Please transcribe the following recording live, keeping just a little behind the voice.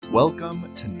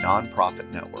Welcome to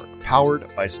Nonprofit Network,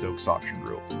 powered by Stokes Auction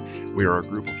Group. We are a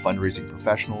group of fundraising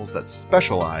professionals that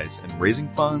specialize in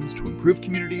raising funds to improve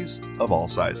communities of all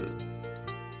sizes.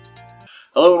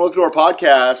 Hello and welcome to our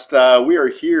podcast. We are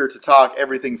here to talk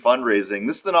everything fundraising.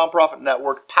 This is the Nonprofit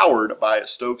Network powered by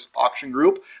Stokes Auction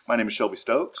Group. My name is Shelby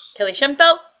Stokes. Kelly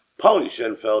Schenfeld. Paulie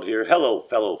Schenfeld here. Hello,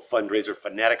 fellow fundraiser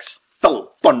fanatics.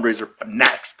 Fellow fundraiser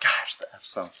fanatics. Gosh, the F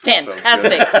sounds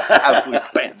Fantastic. So good. Absolutely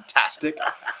fantastic.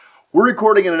 We're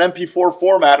recording in an MP4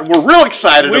 format, and we're real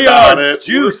excited about it.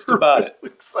 Juiced about it.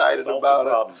 Excited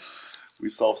about it. We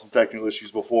solved some technical issues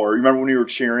before. You remember when you were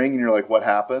cheering and you're like, what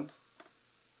happened?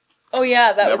 Oh,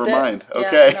 yeah, that Never was it. Never mind.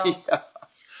 Okay. Yeah, no.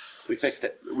 We fixed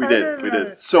it. We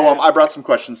did. So I brought some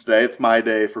questions today. It's my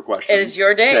day for questions. It is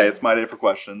your day. Okay, it's my day for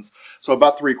questions. So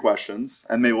about 3 questions,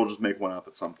 and maybe we'll just make one up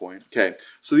at some point. Okay.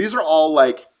 So these are all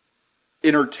like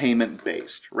entertainment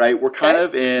based, right? We're kind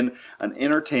of in an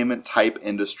entertainment type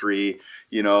industry.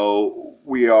 You know,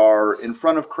 we are in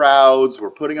front of crowds. We're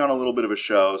putting on a little bit of a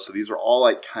show. So these are all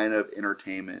like kind of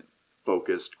entertainment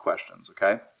focused questions.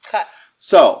 Okay. Cut.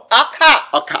 So.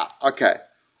 Okay.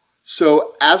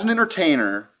 So as an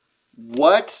entertainer,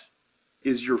 what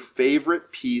is your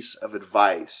favorite piece of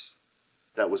advice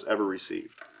that was ever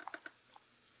received?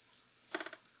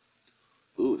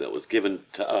 Ooh, that was given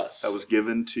to us. That was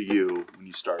given to you when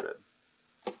you started,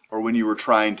 or when you were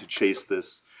trying to chase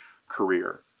this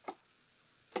career.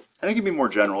 And it can be more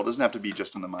general. It doesn't have to be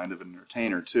just in the mind of an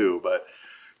entertainer too, but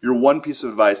your one piece of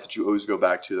advice that you always go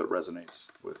back to that resonates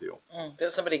with you.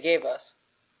 That somebody gave us.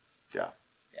 Yeah.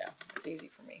 Yeah, it's easy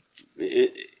for me.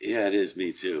 It is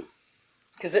me too.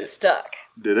 Because it stuck.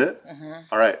 Did it? Mm-hmm.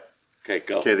 All right. Okay,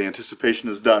 go. Okay, the anticipation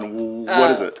is done. What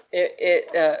is it?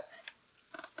 It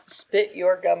spit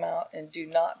your gum out and do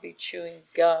not be chewing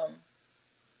gum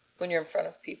when you're in front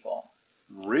of people.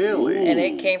 Really? And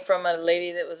it came from a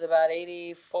lady that was about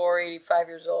 85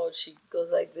 years old. She goes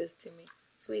like this to me.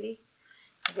 Sweetie,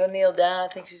 go kneel down. I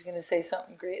think she's going to say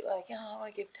something great like, I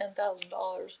want to give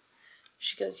 $10,000.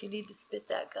 She goes, you need to spit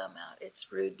that gum out.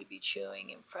 It's rude to be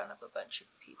chewing in front of a bunch of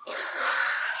people.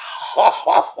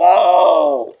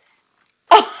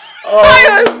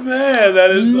 Oh man,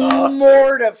 that is awesome.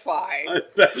 Mortified. I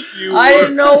bet you I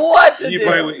didn't know what to do. You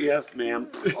probably went, yes, ma'am.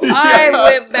 I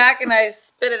went back and I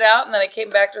spit it out, and then I came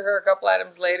back to her a couple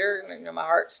items later, and my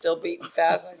heart's still beating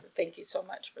fast, and I said, thank you so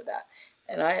much for that.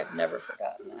 And I have never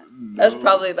forgotten that. That was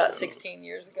probably about 16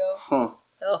 years ago. Huh.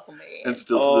 Oh, man. And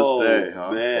still to this day,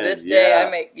 huh? Man, to this day,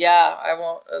 I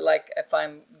won't, like, if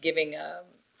I'm giving,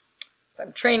 if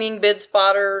I'm training bid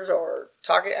spotters or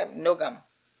talking, no gum.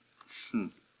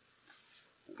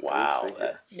 Wow.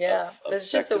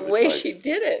 It's just the way she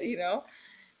did it,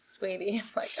 Sweetie. I'm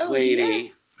like,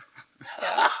 Sweetie.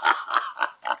 Yeah.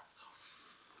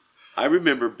 I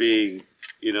remember being,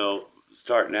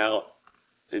 starting out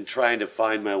and trying to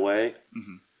find my way.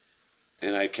 Mm-hmm.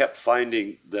 And I kept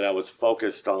finding that I was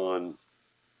focused on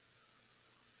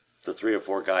the 3 or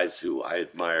 4 guys who I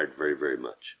admired very, very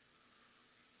much.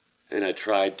 And I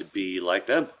tried to be like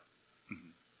them.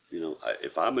 Mm-hmm.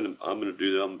 If I'm gonna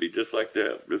do that, I'm gonna be just like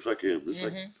them, just like him,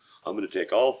 I'm gonna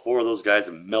take all 4 of those guys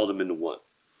and meld them into one.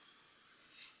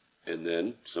 And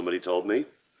then somebody told me,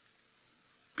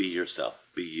 be yourself,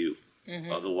 be you.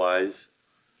 Mm-hmm. Otherwise,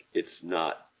 it's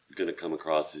not gonna come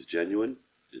across as genuine.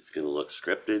 It's going to look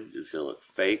scripted. It's going to look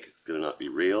fake. It's going to not be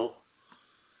real.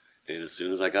 And as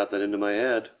soon as I got that into my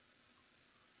head,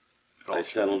 I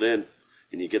settled in.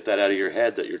 And you get that out of your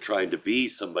head that you're trying to be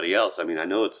somebody else. I mean, I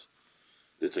know it's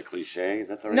a cliche. Is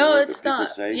that the right word? No, it's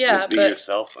not. Say? Yeah, be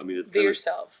yourself. I mean, it's be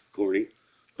yourself. Corny.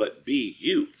 But be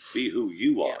you. Be who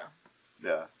you are.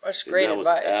 Yeah. That's great advice.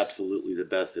 That was absolutely the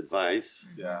best advice.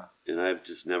 Yeah. And I've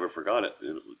just never forgot it.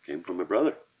 And it came from my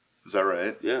brother. Is that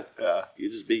right? Yeah. Yeah.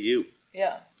 You just be you.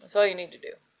 Yeah, that's all you need to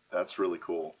do. That's really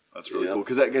cool. Cool.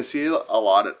 Because I see a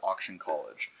lot at Auction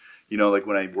College. Like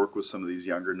when I work with some of these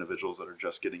younger individuals that are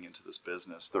just getting into this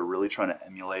business, they're really trying to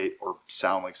emulate or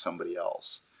sound like somebody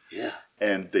else. Yeah.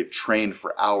 And they've trained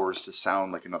for hours to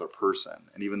sound like another person.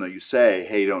 And even though you say,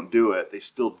 hey, don't do it, they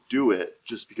still do it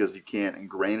just because you can't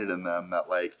ingrain it in them that,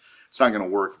 like, it's not going to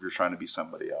work if you're trying to be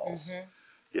somebody else. Mm-hmm.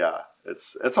 Yeah.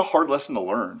 It's a hard lesson to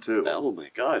learn, too. Oh, my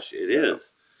gosh, it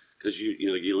is. Because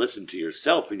you listen to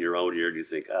yourself in your own ear and you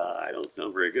think, I don't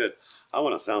sound very good. I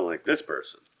want to sound like this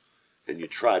person. And you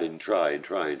try and try.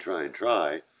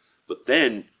 But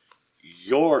then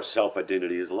your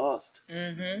self-identity is lost.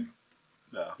 Mm-hmm.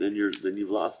 Yeah. Then you've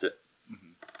lost it.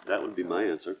 Mm-hmm. That would be my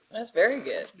answer. That's very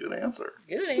good. That's a good answer.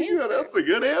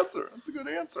 That's a good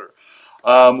answer.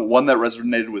 One that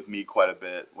resonated with me quite a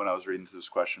bit when I was reading through this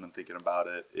question and thinking about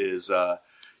it is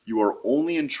you are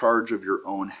only in charge of your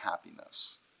own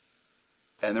happiness.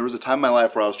 And there was a time in my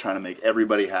life where I was trying to make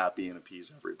everybody happy and appease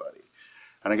everybody.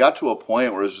 And I got to a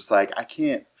point where it was just like, I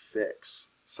can't fix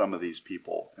some of these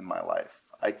people in my life.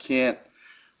 I can't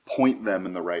point them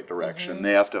in the right direction. Mm-hmm.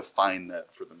 They have to find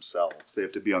that for themselves. They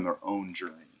have to be on their own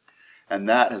journey. And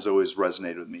that has always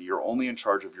resonated with me. You're only in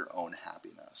charge of your own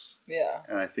happiness. Yeah.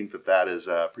 And I think that is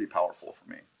pretty powerful for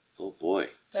me. Oh, boy.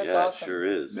 That's awesome. It sure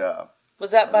is. Yeah. Was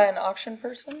that by an auction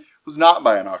person? It was not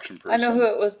by an auction person. I know who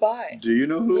it was by. Do you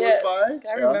know who it was by?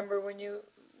 I remember when you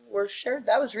were shared.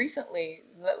 That was recently,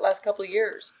 the last couple of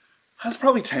years. That's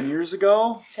probably 10 years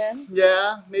ago. 10?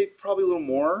 Yeah, maybe probably a little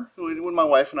more. When my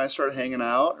wife and I started hanging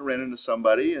out, I ran into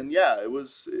somebody, and yeah, it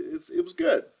was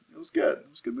good. It was good. It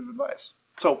was a good bit of advice.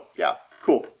 So, yeah,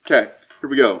 cool. Okay, here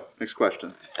we go. Next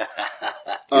question.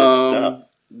 Stuff.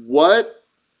 What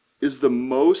is the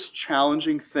most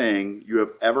challenging thing you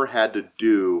have ever had to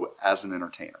do as an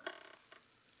entertainer?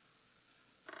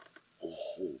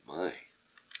 Oh, my.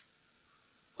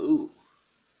 Ooh.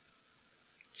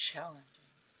 Challenging.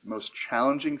 Most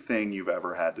challenging thing you've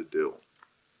ever had to do?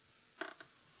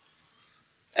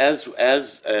 As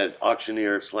an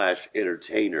auctioneer /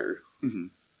 entertainer, Mm-hmm.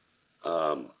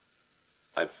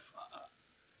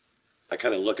 I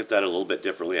kind of look at that a little bit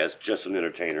differently as just an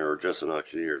entertainer or just an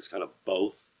auctioneer. It's kind of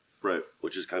both. Right.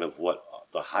 Which is kind of what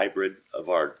the hybrid of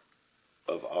our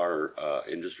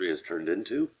industry has turned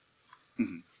into.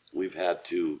 Mm-hmm. We've had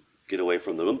to get away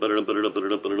from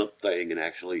the thing and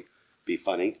actually be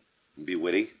funny and be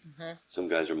witty. Mm-hmm. Some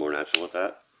guys are more natural at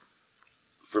that.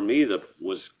 For me, that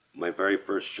was my very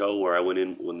first show where I went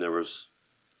in when there was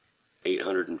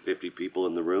 850 people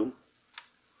in the room.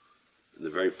 And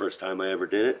the very first time I ever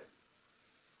did it.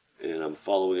 And I'm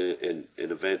following an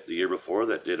event the year before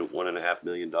that did $1.5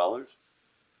 million.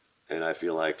 And I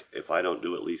feel like if I don't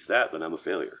do at least that, then I'm a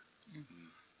failure.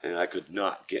 Mm-hmm. And I could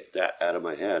not get that out of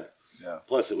my head. Yeah.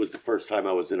 Plus, it was the first time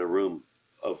I was in a room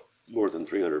of more than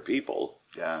 300 people.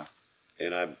 Yeah.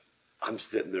 And I'm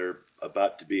sitting there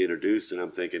about to be introduced, and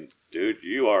I'm thinking, dude,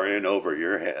 you are in over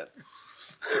your head.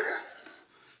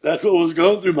 That's what was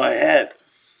going through my head.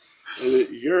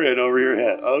 You're in over your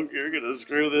head. Oh, you're going to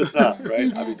screw this up,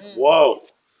 right? I mean, whoa.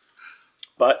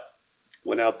 But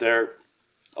went out there,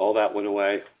 all that went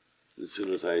away as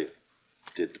soon as I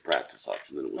did the practice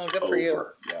auction. Then it was good over. for you.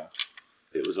 Yeah.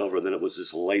 It was over. Then it was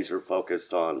just laser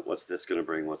focused on what's this going to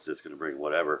bring,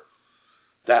 whatever.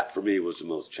 That for me was the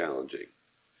most challenging.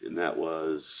 And that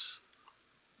was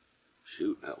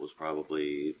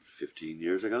probably 15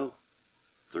 years ago,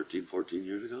 13, 14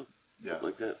 years ago. Yeah. Something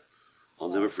like that. I'll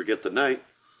never forget the night.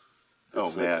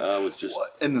 Oh, man. I was just...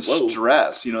 And the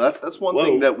stress, that's one Whoa.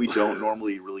 thing that we don't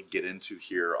normally really get into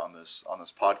here on this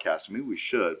podcast. I mean, we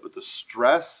should, but the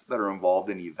stress that are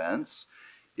involved in events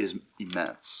is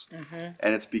immense. Mm-hmm.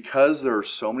 And it's because there are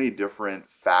so many different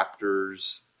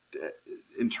factors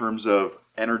in terms of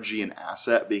energy and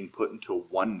asset being put into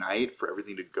one night for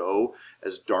everything to go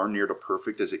as darn near to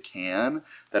perfect as it can,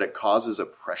 that it causes a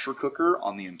pressure cooker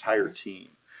on the entire team.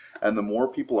 And the more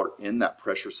people are in that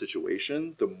pressure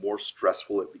situation, the more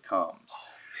stressful it becomes.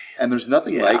 And there's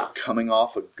nothing like coming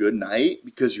off a good night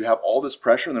because you have all this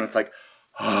pressure and then it's like,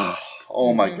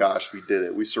 oh my gosh, we did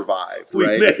it. We survived,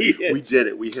 right? We made it. We did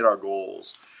it. We hit our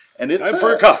goals. And it's time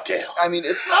for a cocktail. I mean,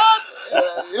 it's not,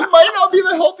 it might not be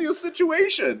the healthiest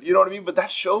situation. You know what I mean? But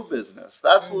that's show business.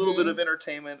 That's a little bit of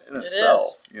entertainment in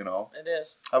itself, It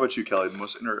is. How about you, Kelly? The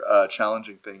most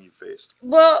challenging thing you faced?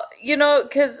 Well,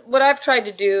 because what I've tried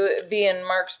to do, being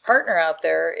Mark's partner out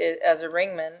there as a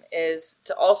ringman, is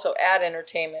to also add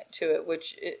entertainment to it,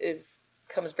 which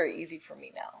comes very easy for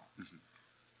me now. Mm-hmm.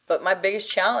 But my biggest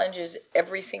challenge is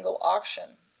every single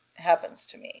auction happens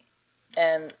to me.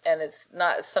 And it's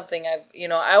not something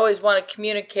I always want to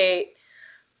communicate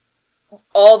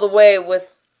all the way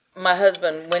with my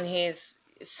husband when he's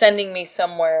sending me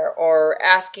somewhere or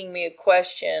asking me a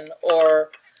question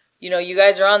or, you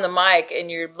guys are on the mic and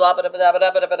you're blah, blah, blah, blah,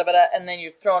 blah, blah, blah, blah, and then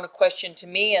you're throwing a question to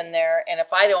me in there. And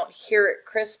if I don't hear it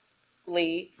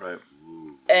crisply, right,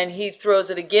 and he throws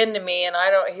it again to me and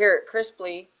I don't hear it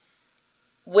crisply,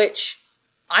 which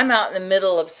I'm out in the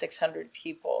middle of 600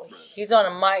 people. Right. He's on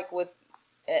a mic with...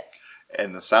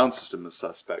 And the sound system is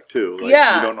suspect too. You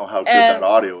don't know how good that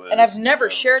audio is. And I've never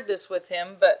shared this with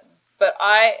him, but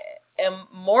I am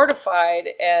mortified,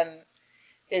 and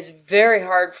it's very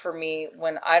hard for me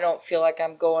when I don't feel like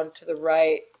I'm going to the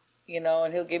right,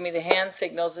 and he'll give me the hand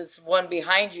signals. It's one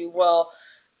behind you. Well,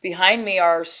 behind me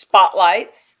are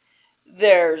spotlights.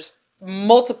 There's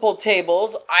multiple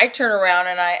tables. I turn around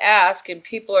and I ask, and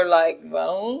people are like,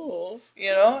 well,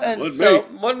 and Wasn't so,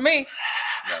 wasn't me.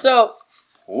 Yeah. So...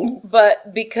 Cool.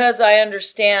 But because I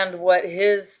understand what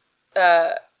his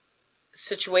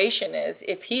situation is,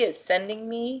 if he is sending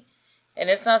me, and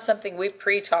it's not something we've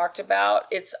pre-talked about,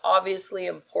 it's obviously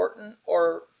important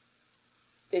or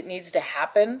it needs to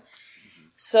happen.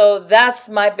 So that's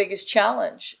my biggest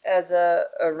challenge as a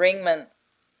ringman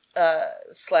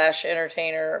slash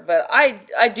entertainer. But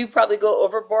I do probably go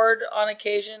overboard on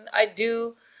occasion. I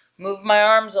do move my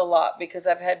arms a lot because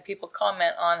I've had people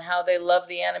comment on how they love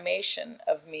the animation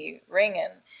of me ringing.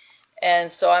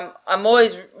 And so I'm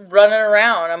always running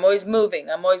around. I'm always moving.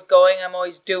 I'm always going. I'm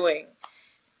always doing.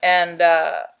 And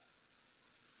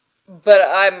but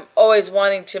I'm always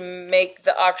wanting to make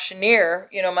the auctioneer,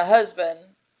 my husband,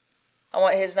 I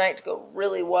want his night to go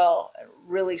really well and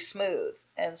really smooth.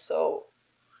 And so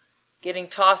getting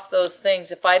tossed those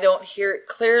things, if I don't hear it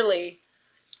clearly,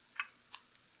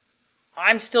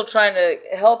 I'm still trying to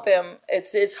help him.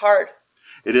 It's hard.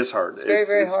 It is hard. It's very,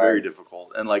 very it's hard. very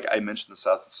difficult. And like I mentioned this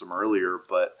some earlier,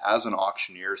 but as an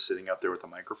auctioneer sitting up there with a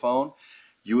microphone,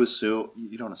 you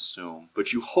don't assume,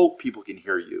 but you hope people can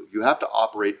hear you. You have to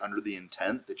operate under the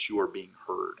intent that you are being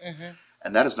heard. Mm-hmm.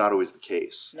 And that is not always the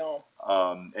case. No.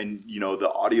 And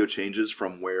the audio changes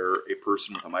from where a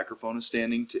person with a microphone is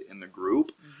standing to in the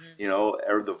group,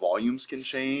 or the volumes can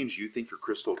change. You think you're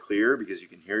crystal clear because you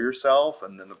can hear yourself,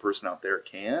 and then the person out there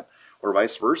can't, or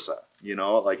vice versa.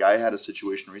 Like I had a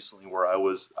situation recently where I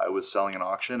was selling an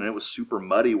auction and it was super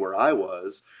muddy where I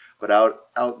was, but out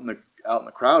in the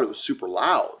crowd it was super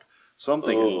loud. So I'm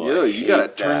thinking, you got to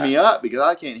turn me up because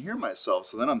I can't hear myself.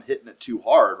 So then I'm hitting it too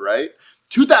hard, right?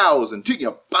 2,000,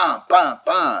 bam, bam,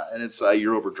 bam, and it's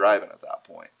you're overdriving at that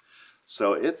point.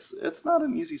 So it's not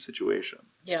an easy situation.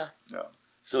 Yeah. Yeah.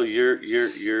 So your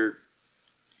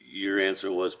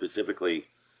answer was specifically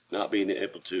not being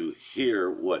able to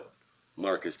hear what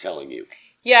Mark is telling you.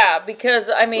 Yeah, because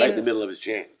I mean, right in the middle of his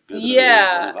chant.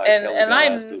 Yeah, and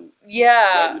I'm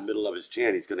right in the middle of his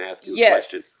chant, he's going to ask you a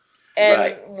question. And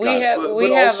right. we have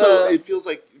also it feels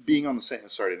like being on the same.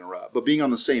 Sorry to interrupt, but being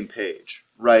on the same page,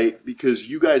 right? Because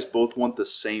you guys both want the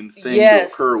same thing to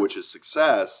occur, which is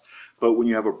success. But when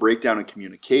you have a breakdown in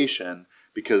communication,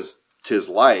 because 'tis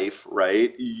life,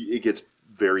 right? It gets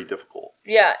very difficult.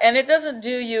 Yeah, and it doesn't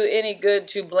do you any good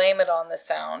to blame it on the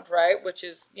sound, right? Which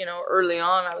is, early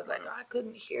on I was like, I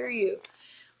couldn't hear you.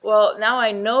 Well, now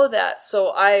I know that,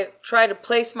 so I try to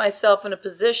place myself in a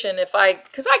position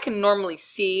because I can normally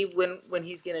see when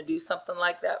he's going to do something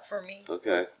like that for me,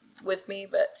 with me,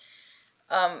 but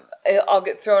I'll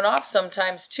get thrown off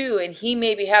sometimes too, and he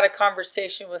maybe had a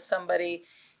conversation with somebody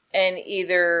and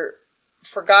either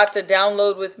forgot to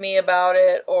download with me about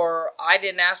it, or I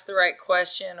didn't ask the right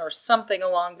question, or something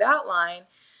along that line,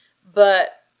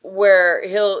 but where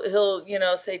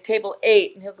he'll say table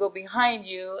 8 and he'll go behind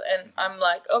you and I'm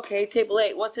like, okay, table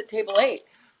 8, what's at table 8?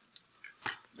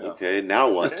 Okay, now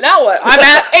what? I'm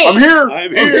at 8. I'm here.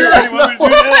 What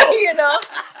do you want to do now?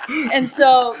 And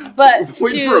so, but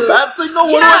waiting for a bat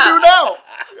signal. What do I do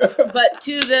now? But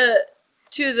to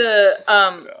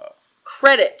the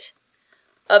credit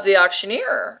of the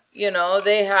auctioneer,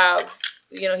 they have,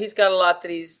 he's got a lot that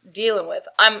he's dealing with.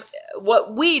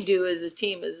 What we do as a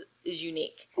team is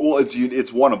unique. Well,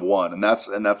 it's one of one, and that's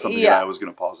something that I was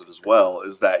going to posit as well,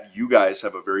 is that you guys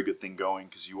have a very good thing going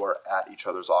because you are at each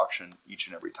other's auction each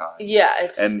and every time. Yeah,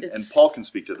 and Paul can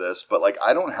speak to this, but like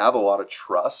I don't have a lot of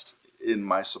trust in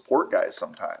my support guys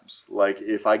sometimes. Like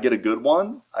if I get a good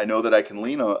one, I know that I can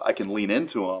lean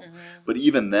into them, but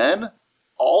even then,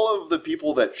 all of the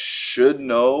people that should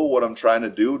know what I'm trying to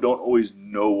do don't always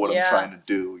know what I'm trying to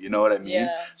do. You know what I mean?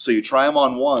 Yeah. So you try them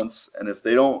on once, and if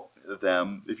they don't.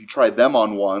 If you try them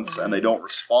on once and they don't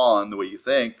respond the way you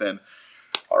think, then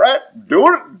all right, do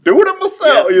it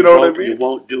myself. Yeah, you know what I mean? You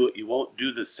won't do it. You won't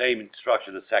do the same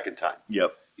instruction a second time.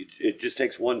 Yep. It just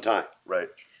takes one time. Right.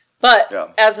 But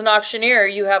as an auctioneer,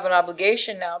 you have an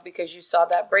obligation now because you saw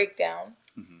that breakdown.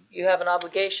 Mm-hmm. You have an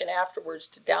obligation afterwards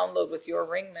to download with your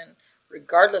ringman,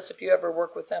 regardless if you ever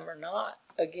work with them or not.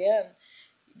 Again,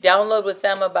 download with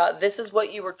them about this is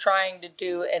what you were trying to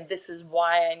do and this is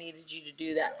why I needed you to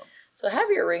do that. So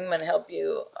have your ringman help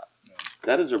you.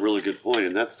 That is a really good point,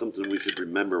 and that's something we should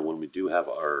remember when we do have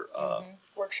our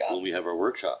workshop. When we have our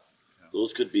workshop,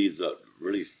 those could be the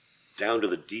really down to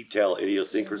the detail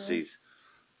idiosyncrasies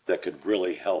that could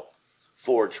really help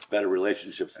forge better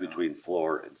relationships between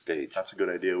floor and stage. That's a good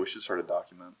idea. We should start a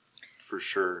document. For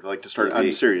sure. Like to start,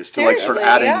 I'm serious, to like start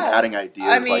adding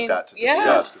ideas like that to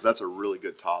discuss, because that's a really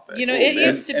good topic. It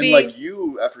used to be. And like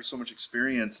you, after so much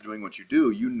experience doing what you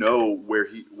do,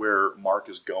 where Mark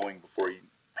is going before he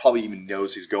probably even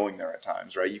knows he's going there at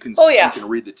times, right? You can you can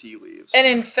read the tea leaves. And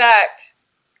in fact,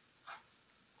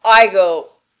 I go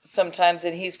sometimes,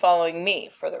 and he's following me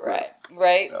for the ride,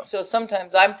 right? Yeah. So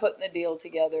sometimes I'm putting the deal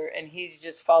together, and he's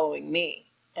just following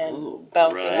me and Ooh,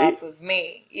 bouncing right. off of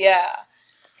me. Yeah.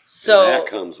 So and that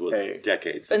comes with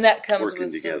decades. and that comes working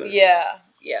with together. Yeah.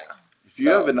 If you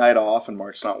have a night off and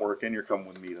Mark's not working, you're coming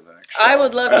with me to the next show. I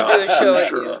would love to do a show with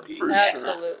Sure, you. for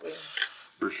Absolutely.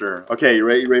 For sure. Okay, you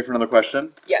ready? You ready for another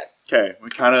question? Yes. Okay,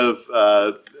 it kind of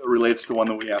relates to one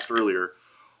that we asked earlier.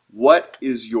 What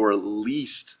is your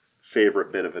least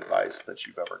favorite bit of advice that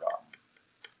you've ever gotten?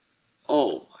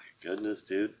 Oh my goodness,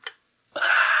 dude.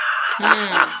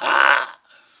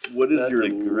 What is That's your a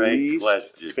great least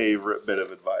question. favorite bit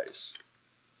of advice?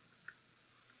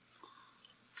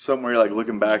 Something where you're like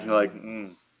looking back and you're like,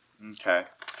 okay.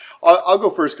 I'll go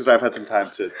first because I've had some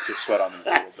time to sweat on these a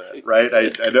little bit, right? I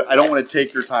don't want to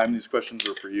take your time. These questions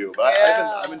are for you. But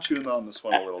I've been chewing on this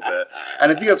one a little bit.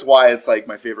 And I think that's why it's like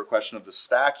my favorite question of the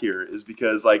stack here is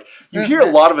because like you hear a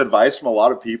lot of advice from a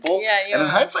lot of people. Yeah, and in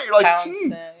hindsight, you're like,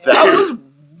 yeah. that was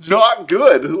not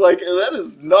good. Like, that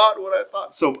is not what I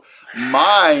thought. So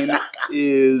mine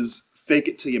is fake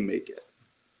it till you make it.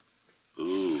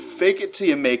 Ooh. Fake it till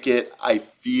you make it, I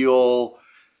feel,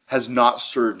 has not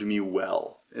served me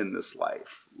well in this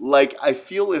life. Like, I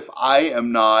feel if I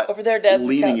am not Over there, Dad's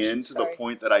leaning couch. in to the Sorry.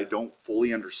 point that I don't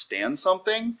fully understand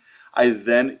something, I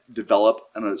then develop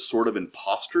a sort of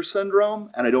imposter syndrome,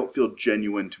 and I don't feel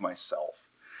genuine to myself.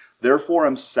 Therefore,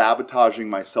 I'm sabotaging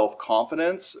my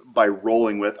self-confidence by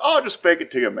rolling with, just fake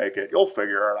it till you make it. You'll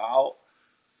figure it out.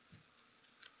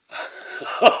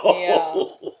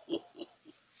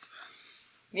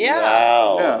 Yeah.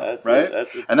 Wow. Yeah, right?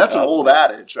 That's an old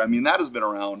adage. I mean, that has been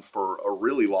around for a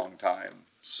really long time.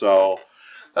 So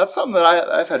that's something that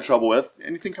I've had trouble with.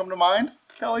 Anything come to mind?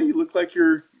 Kelly, you look like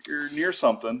you're near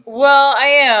something. Well, I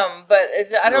am, but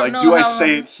I don't know. Do I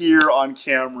say it here on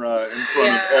camera in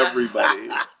front of everybody?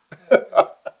 If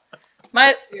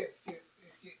at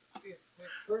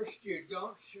first you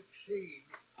don't succeed,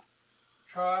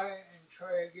 try and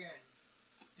try again.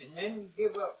 And then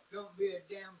give up. Don't be a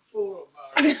damn fool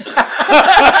about it.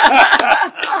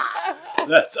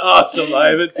 That's awesome,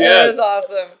 Ivan. That is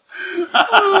awesome.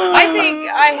 I think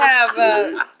I have,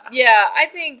 I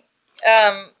think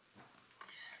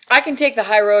I can take the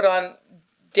high road on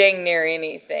dang near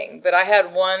anything, but I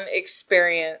had one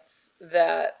experience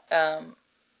that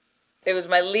it was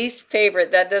my least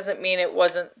favorite. That doesn't mean it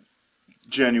wasn't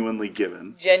Genuinely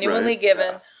given.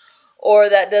 given, or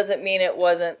that doesn't mean it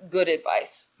wasn't good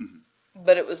advice.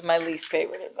 But it was my least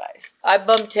favorite advice. I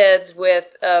bumped heads with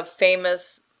a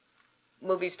famous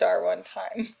movie star one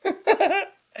time.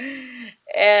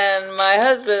 And my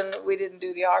husband, we didn't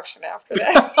do the auction after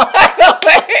that.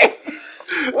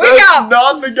 That's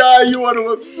not the guy you want to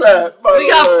upset. We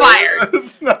got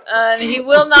fired. And he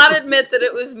will not admit that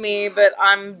it was me, but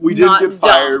we didn't get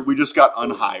fired. We just got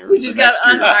unhired. We just got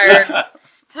unhired.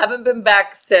 Haven't been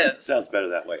back since. Sounds better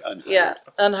that way. Unhired. Yeah,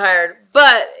 unhired.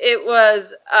 But it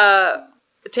was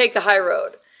take the high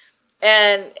road.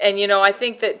 And I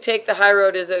think that take the high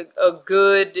road is a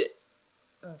good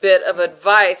bit of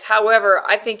advice. However,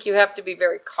 I think you have to be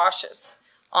very cautious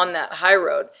on that high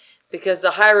road because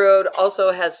the high road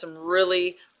also has some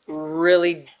really,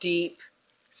 really deep,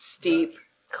 steep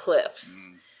cliffs.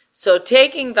 So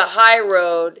taking the high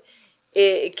road,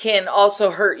 it can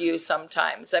also hurt you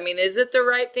sometimes. I mean, is it the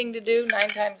right thing to do? 9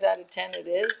 times out of 10 it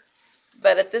is.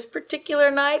 But at this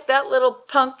particular night, that little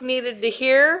punk needed to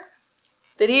hear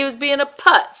that he was being a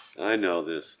putz. I know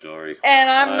this story. And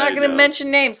I'm not going to mention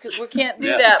names because we can't do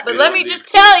Yeah, that. But we let don't me need just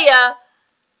to. tell you,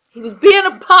 he was being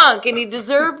a punk and he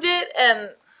deserved it.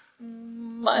 And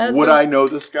my husband... Would I know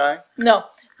this guy? No.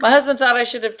 My husband thought I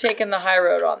should have taken the high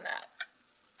road on that.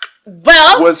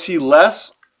 Well... Was he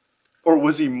less, or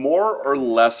was he more or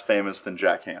less famous than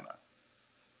Jack Hanna?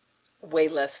 Way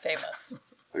less famous.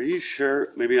 Are you sure?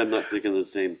 Maybe I'm not thinking the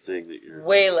same thing that you're...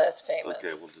 Way less famous.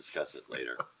 Okay, we'll discuss it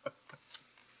later.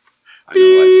 I know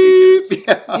who I think it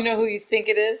is. You know who you think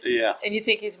it is? Yeah. And you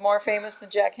think he's more famous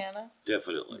than Jack Hanna?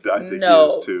 Definitely. I think No,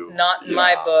 he is too. not in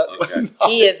my book. Okay.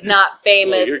 He is not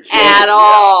famous Well, you're jaded. at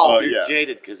all. Oh, You're yeah.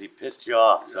 jaded because he pissed you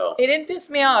off, so... He didn't piss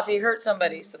me off. He hurt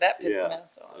somebody, so that pissed Yeah. me off.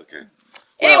 So. Okay.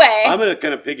 Anyway. Well, I'm going to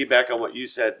kind of piggyback on what you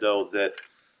said, though, that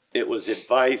it was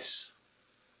advice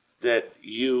that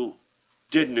you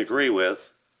didn't agree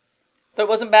with, But it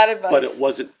wasn't bad advice.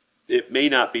 but it may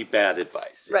not be bad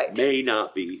advice. Right. It may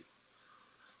not be.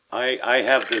 I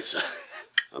have this,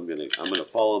 I'm gonna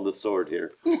fall on the sword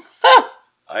here.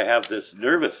 I have this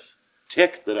nervous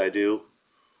tick that I do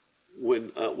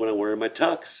when I'm wearing my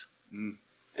tux. And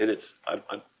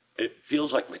it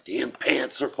feels like my damn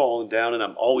pants are falling down and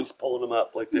I'm always pulling them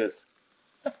up like this.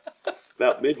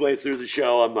 about midway through the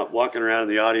show, I'm walking around in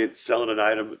the audience selling an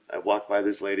item. I walk by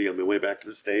this lady on my way back to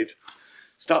the stage.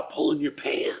 Stop pulling your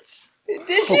pants.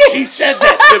 Did she? She said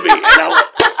that to me. And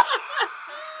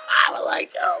I was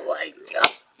like, oh my God.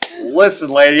 Listen,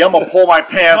 lady, I'm going to pull my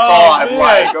pants on. Man.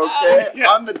 Like, okay? Yeah.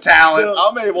 I'm the talent. So-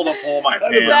 I'm able to pull my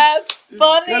pants. That's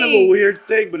funny. Kind of a weird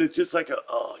thing, but it's just like,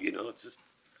 it's just,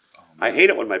 I hate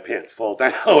it when my pants fall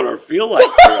down or feel like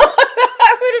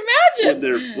I would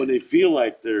imagine. when they feel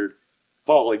like they're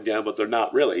falling down, but they're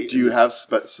not really. Do you have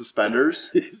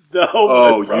suspenders? No.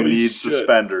 Oh, I you probably need should.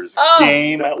 suspenders. Oh.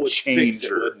 Game That would fix it,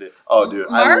 changer. wouldn't it? Oh, dude,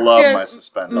 I Mark love just- my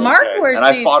suspenders. Mark Okay. wears And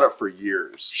I these fought it for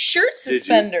years. shirt Did you?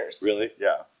 suspenders. Really?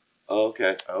 Yeah. Oh,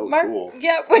 okay. Oh, Mark, cool.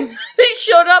 yeah, when they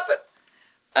showed up,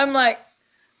 I'm like,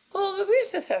 well,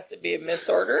 this has to be a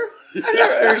misorder. I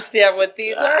don't understand what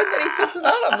these are. And then he puts it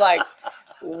on. I'm like,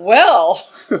 well,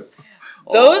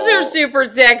 those are super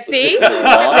sexy.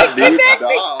 Oh, they, dude, connect,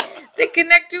 stop. they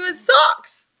connect to his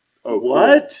socks. Oh, cool.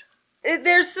 What?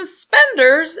 There's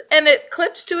suspenders, and it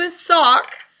clips to his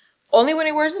sock only when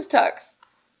he wears his tux.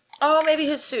 Oh, maybe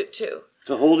his suit, too.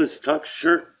 To hold his tuck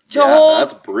shirt? To Yeah, hold.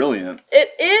 that's brilliant. It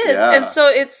is. Yeah. And so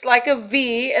it's like a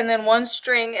V and then one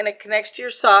string and it connects to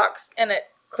your socks and it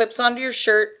clips onto your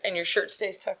shirt and your shirt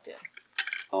stays tucked in.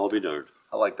 I'll be darned.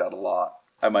 I like that a lot.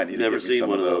 I might need Never to get me seen some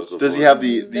one of of those. those Does he before. have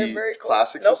the They're very cool.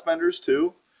 classic Nope. suspenders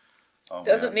too? Oh,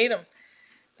 Doesn't man. need them.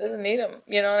 Doesn't need them.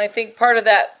 You know, and I think part of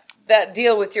that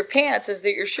deal with your pants is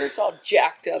that your shirt's all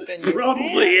jacked up and your Probably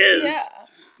pants- is. Yeah.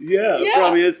 Yeah, Yeah. it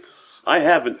probably is. I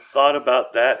haven't thought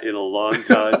about that in a long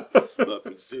time. But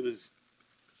as soon as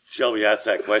Shelby asked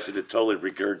that question, it totally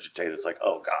regurgitated. It's like,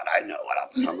 oh God, I know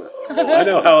what I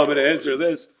know how I'm going to answer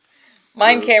this.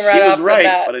 Mine came right She off was the right,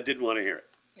 bat. but I didn't want to hear it.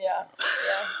 Yeah.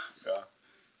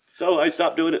 So I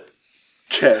stopped doing it.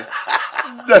 Okay.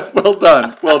 Well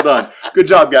done. Well done. Good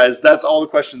job, guys. That's all the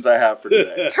questions I have for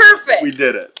today. Perfect. We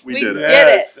did it. We We did it. did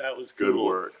Yes, it. that was Good cool.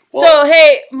 work. So,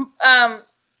 hey,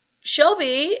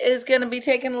 Shelby is going to be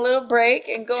taking a little break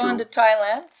and going True. to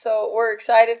Thailand. So we're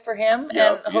excited for him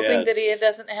Yep. and hoping that he Yes.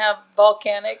 doesn't have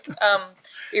volcanic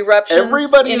eruptions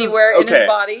Everybody is- anywhere in his okay.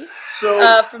 body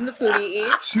So from the food he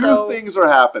eats. two So, things are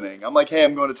happening. I'm like, hey,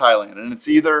 I'm going to Thailand, and it's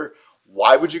either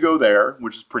why would you go there,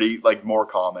 which is pretty like more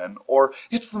common, or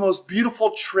it's the most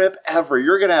beautiful trip ever.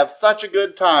 You're gonna have such a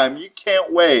good time. You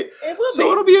can't wait. It will So be.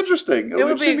 it'll be interesting. It'll It be will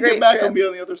be interesting a to great get back trip. and be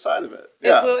on the other side of it.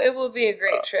 Yeah. It will be a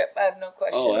great trip. I have no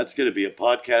question. Oh, that's going to be a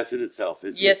podcast in itself,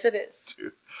 isn't yes, it? it is.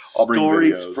 I'll bring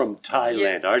Stories videos. from Thailand.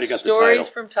 Yes. I already got Stories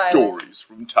the title. from Thailand. Stories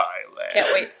from Thailand.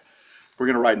 Can't wait. We're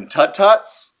gonna ride in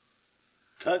tut-tuts.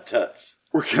 Tut-tuts.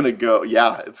 We're gonna go.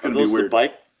 Yeah, it's Are gonna be those weird. the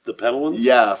bike, the pedal ones?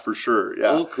 Yeah, for sure. Yeah.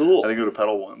 Oh, cool. I think go to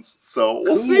pedal ones. So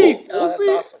we'll Cool. see. Oh, We'll that's see.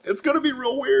 awesome. It's gonna be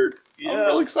real weird. Yeah, I'm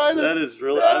real excited. That is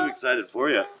really, Yeah. I'm excited for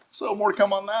you. So more to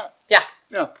come on that. Yeah.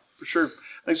 Yeah, for sure.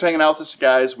 Thanks for hanging out with us,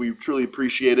 guys. We truly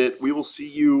appreciate it. We will see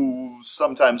you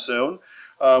sometime soon.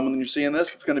 When you're seeing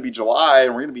this, it's going to be July,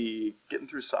 and we're going to be getting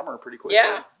through summer pretty quickly.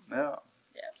 Yeah. Yeah.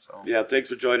 Yeah. So Yeah, thanks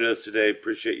for joining us today.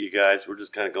 Appreciate you guys. We're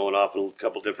just kind of going off in a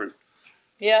couple different,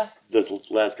 Yeah. this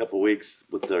last couple of weeks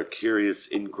with our curious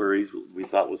inquiries we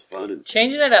thought was fun. And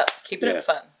Changing it up. Keeping Yeah. it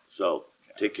fun. so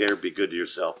take care, be good to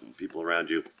yourself and people around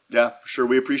you. yeah, for sure.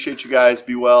 We appreciate you guys.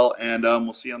 Be well, and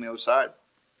we'll see you on the other side.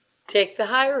 Take the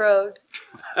high road.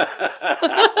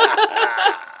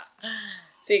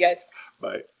 See you guys.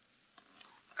 Bye.